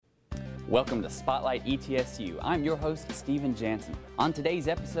Welcome to Spotlight ETSU. I'm your host, Stephen Jansen. On today's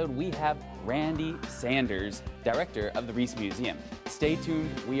episode, we have Randy Sanders, Director of the Reece Museum. Stay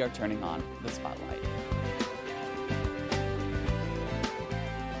tuned, we are turning on the spotlight.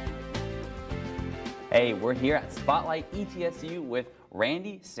 Hey, we're here at Spotlight ETSU with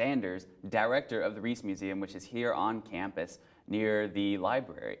Randy Sanders, Director of the Reece Museum, which is here on campus near the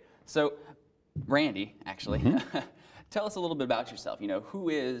library. So, Randy, actually, tell us a little bit about yourself. You know, who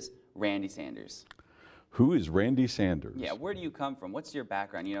is Randy Sanders? Who is Randy Sanders? Yeah, where do you come from? What's your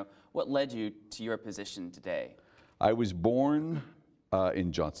background? You know, what led you to your position today? I was born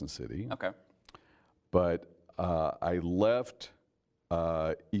in Johnson City. Okay. But I left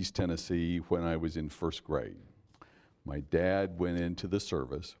East Tennessee when I was in first grade. My dad went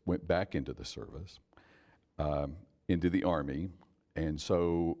back into the service, into the Army, and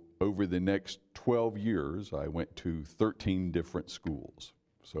so over the next 12 years, I went to 13 different schools.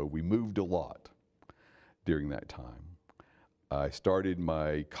 So we moved a lot during that time. I started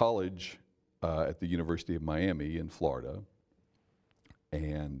my college at the University of Miami in Florida,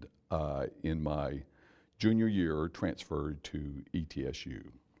 and in my junior year transferred to ETSU.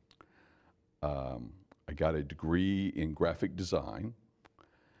 I got a degree in graphic design,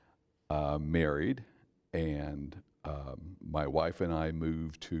 married, and my wife and I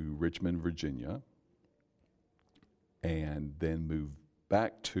moved to Richmond, Virginia, and then moved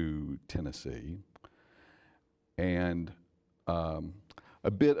back to Tennessee. And a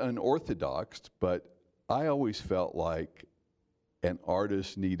bit unorthodox, but I always felt like an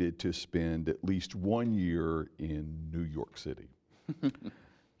artist needed to spend at least 1 year in New York City.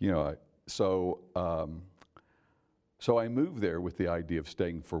 You know, so I moved there with the idea of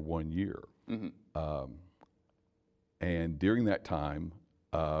staying for 1 year. And during that time,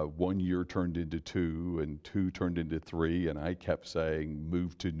 1 year turned into 2, and 2 turned into 3, and I kept saying,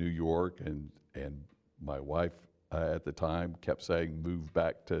 move to New York, and my wife at the time kept saying, move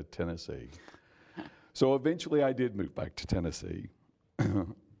back to Tennessee. So eventually I did move back to Tennessee,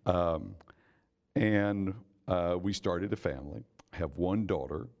 and we started a family. I have one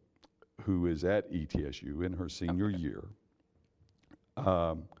daughter who is at ETSU in her senior year.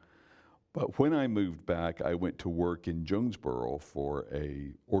 But when I moved back, I went to work in Jonesboro for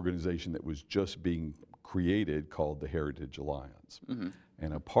an organization that was just being created called the Heritage Alliance.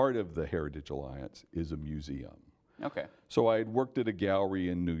 And a part of the Heritage Alliance is a museum. Okay. So I had worked at a gallery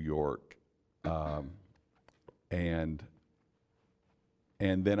in New York, and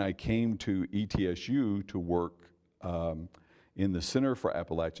then I came to ETSU to work in the Center for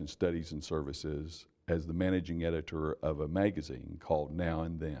Appalachian Studies and Services as the managing editor of a magazine called Now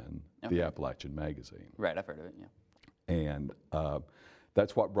and Then, the Appalachian Magazine. Right, I've heard of it, yeah. And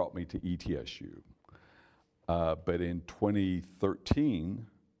that's what brought me to ETSU. But in 2013,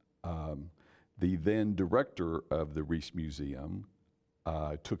 the then director of the Reece Museum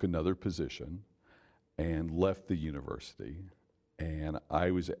took another position and left the university, and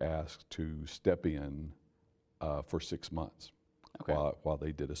I was asked to step in for 6 months while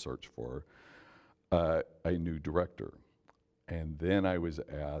they did a search for a new director. And then I was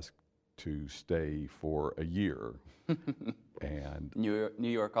asked to stay for a year. And New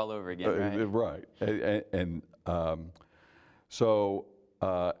York all over again, right? Right. And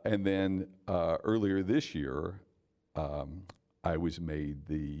then earlier this year, I was made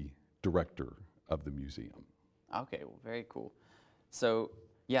the director of the museum. Okay, well, very cool. So,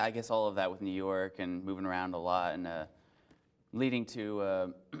 yeah, I guess all of that with New York and moving around a lot and leading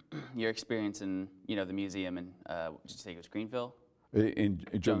to your experience in, you know, the museum in, did you say it was Greenville? In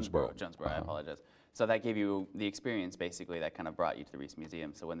Jonesboro. Jonesboro, I apologize. So that gave you the experience, basically, that kind of brought you to the Reece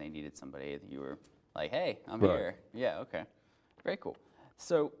Museum. So when they needed somebody, you were like, hey, I'm here. Yeah, okay. Very cool.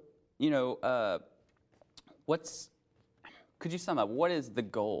 So, you know, could you sum up, what is the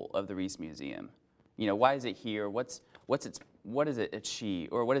goal of the Reece Museum? You know, why is it here? What does it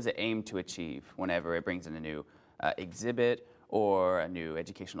achieve, or what does it aim to achieve whenever it brings in a new exhibit or a new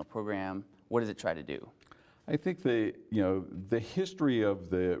educational program? What does it try to do? I think the history of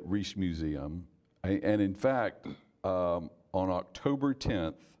the Reece Museum, and in fact, on October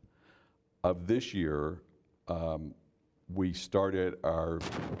 10th of this year, we finished our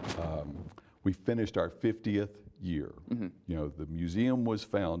 50th year. You know, the museum was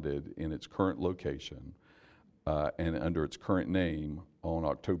founded in its current location and under its current name on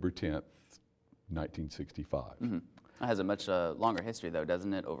October 10th, 1965. It has a much longer history, though,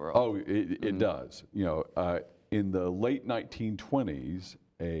 doesn't it, overall? Oh, it does. You know, in the late 1920s,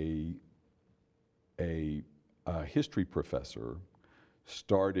 a history professor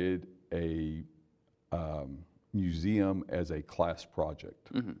started a museum as a class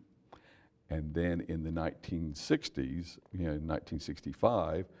project. And then in the 1960s, in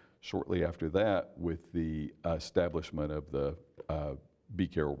 1965, shortly after that, with the establishment of the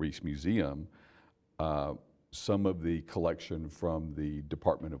Carroll Reece Museum, some of the collection from the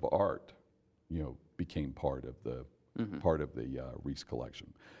Department of Art, became part of the Reece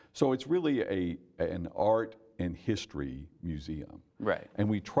collection. So it's really an art and history museum. Right. And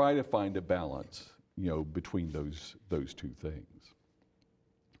we try to find a balance, between those two things.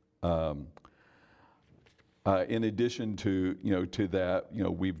 In addition to that,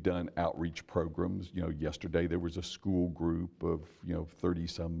 we've done outreach programs. Yesterday there was a school group of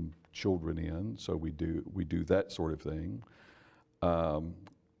 30-some children in, so we do that sort of thing.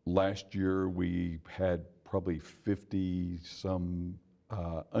 Last year we had probably 50-some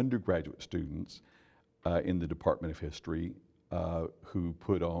undergraduate students in the Department of History who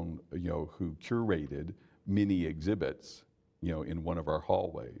put on, who curated mini exhibits, in one of our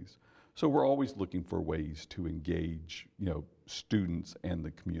hallways. So we're always looking for ways to engage, students and the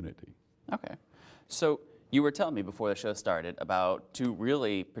community. Okay. So you were telling me before the show started about two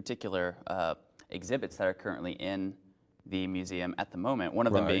really particular exhibits that are currently in the museum at the moment. One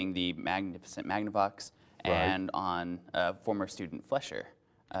of them being the Magnificent Magnavox and on former student Flesher.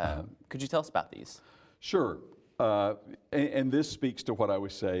 Could you tell us about these? Sure. And this speaks to what I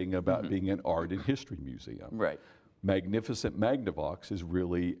was saying about being an art and history museum. Right. Magnificent Magnavox is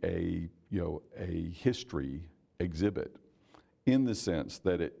really a history exhibit in the sense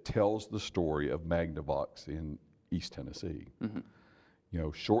that it tells the story of Magnavox in East Tennessee.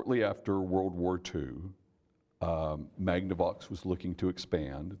 Shortly after World War II, Magnavox was looking to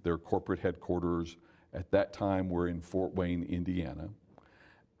expand. Their corporate headquarters at that time were in Fort Wayne, Indiana,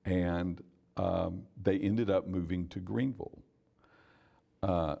 and they ended up moving to Greenville.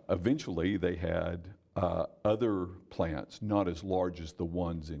 Eventually, they had other plants, not as large as the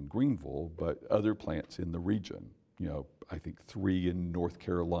ones in Greenville, but other plants in the region. I think 3 in North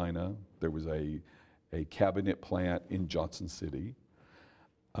Carolina. There was a cabinet plant in Johnson City.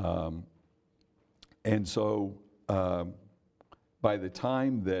 And so by the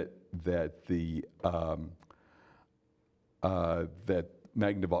time that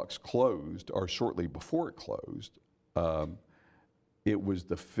Magnavox closed, or shortly before it closed, it was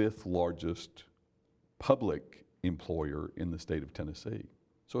the 5th largest public employer in the state of Tennessee.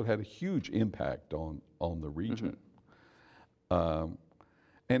 So it had a huge impact on the region. And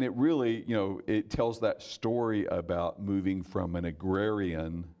it really, it tells that story about moving from an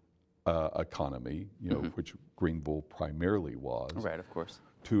agrarian economy, which Greenville primarily was. Right, of course.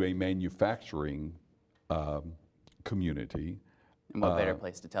 To a manufacturing community. And what better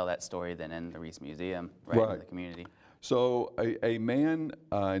place to tell that story than in the Reece Museum, right in the community? So a man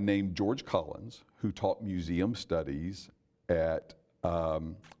named George Collins, who taught museum studies at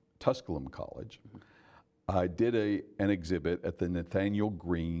Tusculum College, did an exhibit at the Nathaniel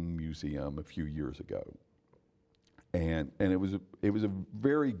Green Museum a few years ago, and it was a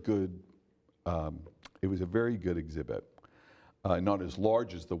very good exhibit. Not as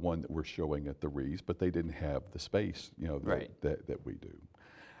large as the one that we're showing at the Reece, but they didn't have the space, that we do.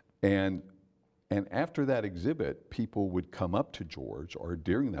 And after that exhibit, people would come up to George, or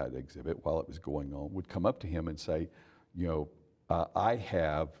during that exhibit, while it was going on, would come up to him and say, I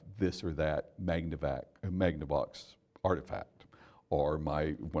have this or that Magnavox artifact, or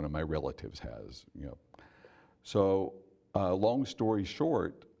one of my relatives has, So long story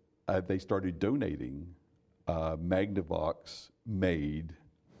short, they started donating Magnavox-made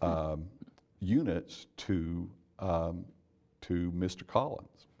units to Mr.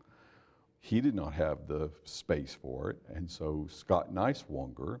 Collins. He did not have the space for it, and so Scott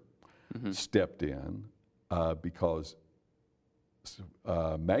Niswonger stepped in because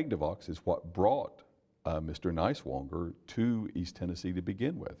Magnavox is what brought Mr. Niswonger to East Tennessee to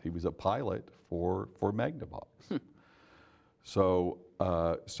begin with. He was a pilot for Magnavox. So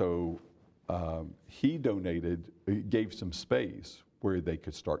he gave some space where they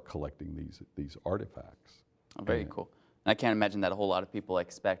could start collecting these artifacts. Oh, very cool. I can't imagine that a whole lot of people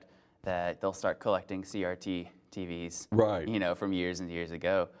expect that they'll start collecting CRT TVs, from years and years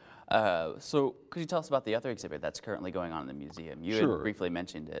ago. So could you tell us about the other exhibit that's currently going on in the museum? You had briefly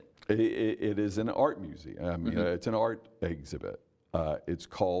mentioned it. It is an art museum. It's an art exhibit. It's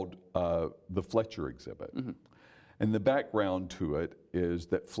called the Fletcher exhibit. And the background to it is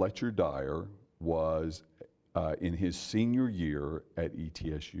that Fletcher Dyer was in his senior year at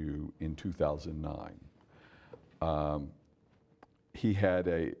ETSU in 2009. He had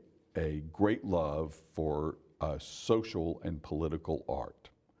a great love for social and political art.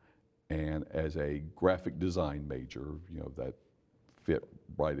 And as a graphic design major, that fit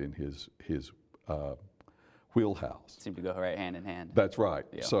right in his wheelhouse. Seem to go right hand in hand. That's right.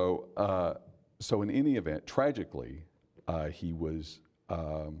 Yeah. So in any event, tragically, he was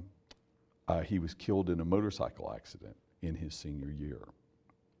killed in a motorcycle accident in his senior year.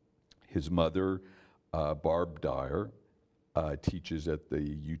 His mother, Barb Dyer, teaches at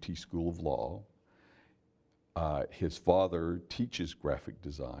the UT School of Law. His father teaches graphic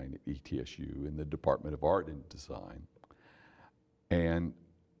design at ETSU in the Department of Art and Design. And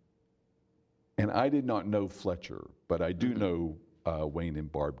I did not know Fletcher, but I do know Wayne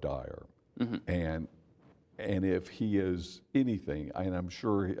and Barb Dyer. And if he is anything, and I'm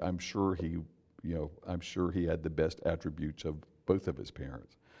sure he had the best attributes of both of his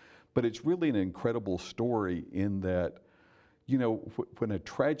parents. But it's really an incredible story in that, when a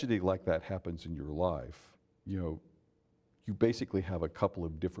tragedy like that happens in your life, you basically have a couple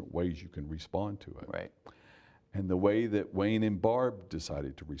of different ways you can respond to it. Right. And the way that Wayne and Barb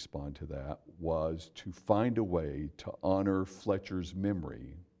decided to respond to that was to find a way to honor Fletcher's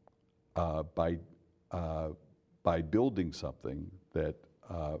memory by building something that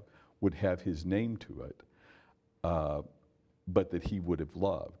would have his name to it, but that he would have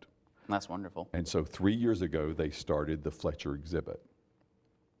loved. That's wonderful. And so 3 years ago, they started the Fletcher exhibit.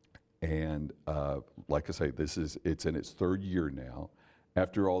 And like I say, it's in its third year now.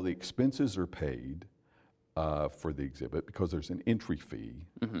 After all the expenses are paid for the exhibit, because there's an entry fee,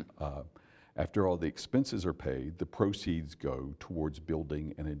 after all the expenses are paid, the proceeds go towards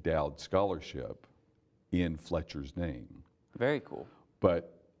building an endowed scholarship in Fletcher's name. Very cool.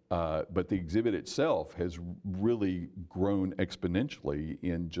 But the exhibit itself has really grown exponentially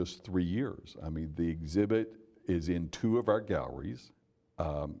in just 3 years. I mean, the exhibit is in 2 of our galleries.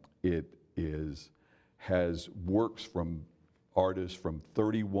 It has works from artists from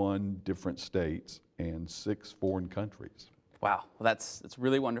 31 different states and 6 foreign countries. Wow, well, that's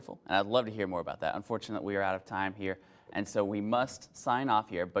really wonderful, and I'd love to hear more about that. Unfortunately, we are out of time here, and so we must sign off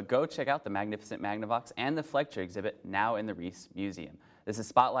here, but go check out the magnificent Magnavox and the Fletcher exhibit now in the Reece Museum. This is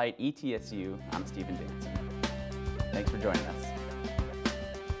Spotlight ETSU. I'm Stephen Jansen. Thanks for joining us.